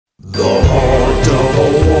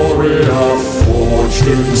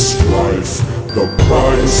engaged in strife. The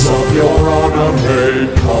price of your honor may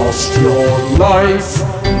cost your life.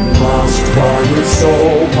 Masked by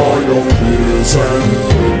resolve are your fears and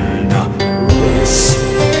pain. This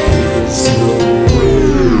is the way.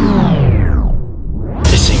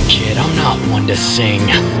 Listen kid, I'm not one to sing.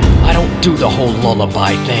 I don't do the whole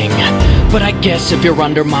lullaby thing. But I guess if you're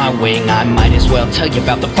under my wing, I might as well tell you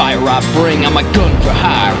about the fire I bring. I'm a gun for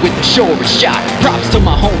hire with the surest shot. Props to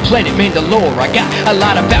my home planet, Mandalore. I got a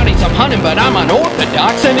lot of bounties I'm hunting, but I'm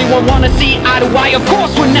unorthodox. Anyone wanna see eye to eye? Of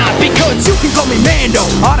course we're not, because you can call me Mando,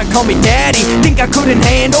 oughta call me Daddy. Think I couldn't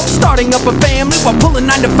handle starting up a family while pulling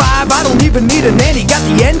 9 to 5? I don't even need a nanny. Got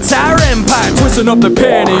the entire empire twisting up the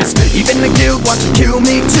panties. Even the guild wants to kill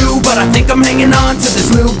me too, but I think I'm hanging on to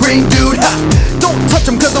this little green dude. Ha! Don't touch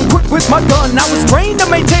him cause I'm quick with my gun. I was trained to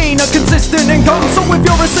maintain a consistent income. So if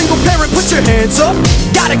you're a single parent, put your hands up.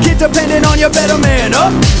 Got a kid depending on you, better man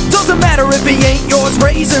up. Doesn't matter if he ain't yours,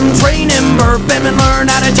 raise him, train him, burp him and learn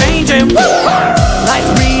how to change him. Light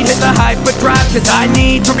speed, hit the hyperdrive, cause I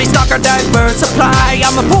need to restock our diverse supply.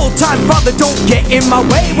 I'm a full-time father, don't get in my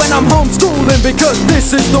way when I'm homeschooling, because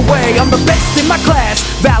this is the way. I'm the best in my class,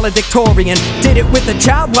 valedictorian. Did it with a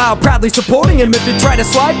child while proudly supporting him. If you try to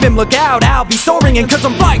swipe him, look out, I'll be soaring in, cause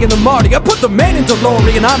I'm flying the Marty. I put the man in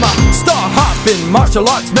DeLorean. I'm a star-hopping martial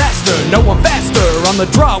arts master. No, I'm faster on the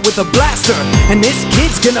draw with a blaster. And this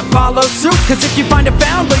kid's gonna follow suit, cause if you find a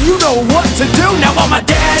foundling, you know what to do. Now all my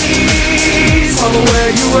daddies, follow where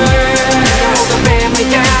you at. Hold the family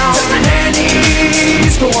down. Tell my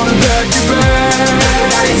nannies, go on and pack your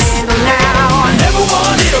bags. Now I never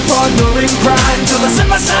wanted a partner in crime till I set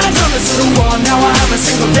my sights on this little one. Now I'm a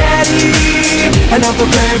single daddy, and I'm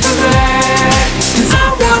prepared for that, cause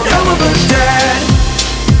I'm one hell of a dad.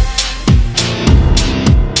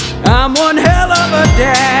 I'm one hell of a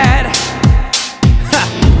dad. Ha!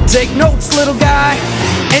 Take notes, little guy.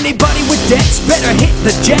 Anybody with debts better hit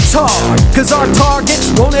the jets hard, cause our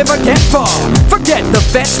targets won't ever get far. Forget the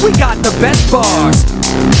vets, we got the best bars.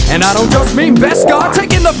 And I don't just mean best guard,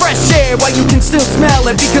 taking the fresh air while you can still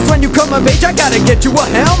smell it. Because when you come of age, I gotta get you a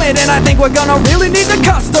helmet. And I think we're gonna really need to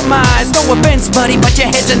customize. No offense, buddy, but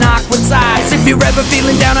your head's an awkward size. If you're ever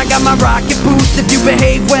feeling down, I got my rocket boost. If you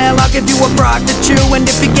behave well, I'll give you a frog to chew. And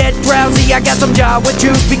if you get drowsy, I got some Jawa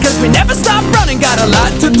juice. Because we never stop running, got a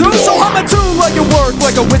lot to do. So hum a tune like you work,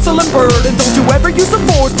 like a whistling bird. And don't you ever use the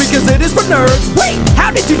force, because it is for nerds. Wait,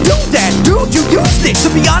 how did you do that? Dude, you used it.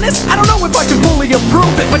 To be honest, I don't know if I can fully approve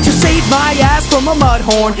it, but you saved my ass from a mud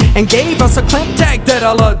horn and gave us a clank tag that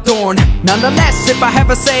I'll adorn. Nonetheless, if I have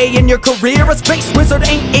a say in your career, a space wizard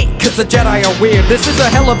ain't it, cause the Jedi are weird. This is a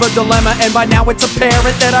hell of a dilemma, and by now it's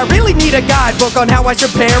apparent that I really need a guidebook on how I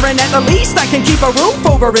should parent. At the least I can keep a roof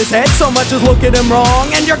over his head, so much as look at him wrong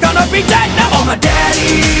and you're gonna be dead. Now all my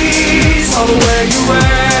daddies, follow where you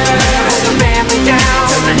at. Hold the family down.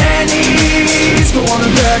 Tell the nannies, go on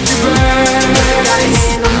and pack your bags.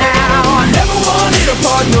 Now I never wanted a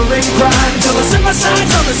partner in crime till I set my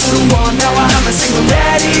sights on this little one. Now I'm a single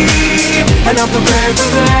daddy, and I'm prepared for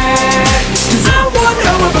that, cause I'm one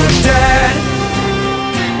hell of a dad.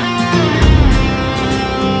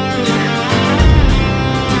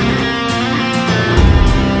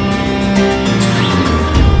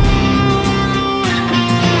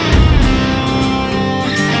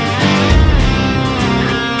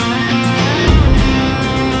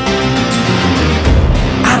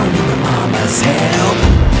 Help,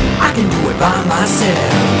 I can do it by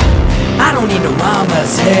myself. I don't need no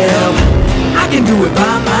mama's help, I can do it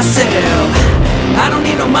by myself. I don't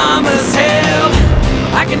need no mama's help,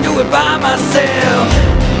 I can do it by myself.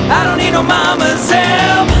 I don't need no mama's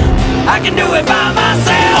help, I can do it by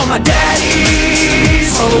myself. All my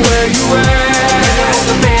daddies, follow where you at. Hold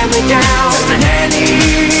the family down. Tell my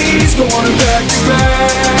nannies, go on and pack your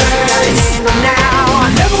bags. Now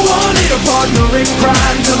I never wanted a partner in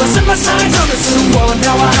crime till I set my sights on this little one.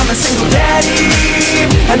 Now I'm a single daddy,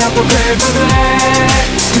 and I'm prepared for that,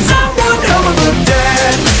 cause I'm one hell of a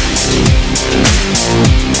dad.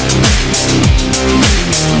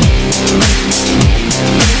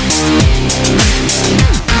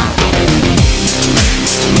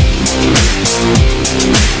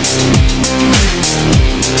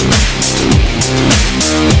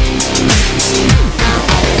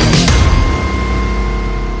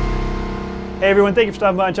 Hey everyone, thank you for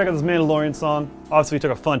stopping by and checking out this Mandalorian song. Obviously we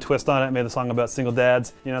took a fun twist on it, made the song about single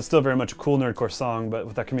dads. You know, it's still very much a cool nerdcore song, but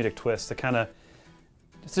with that comedic twist, it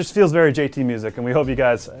just feels very JT music, and we hope you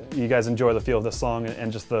guys enjoy the feel of this song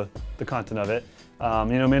and just the content of it. You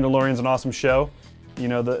know, Mandalorian's an awesome show. You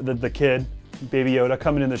know, the kid, Baby Yoda,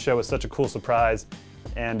 coming in the show was such a cool surprise,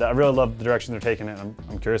 and I really love the direction they're taking it.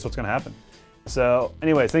 I'm curious what's gonna happen. So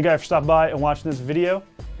anyways, thank you guys for stopping by and watching this video,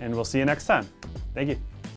 and we'll see you next time. Thank you.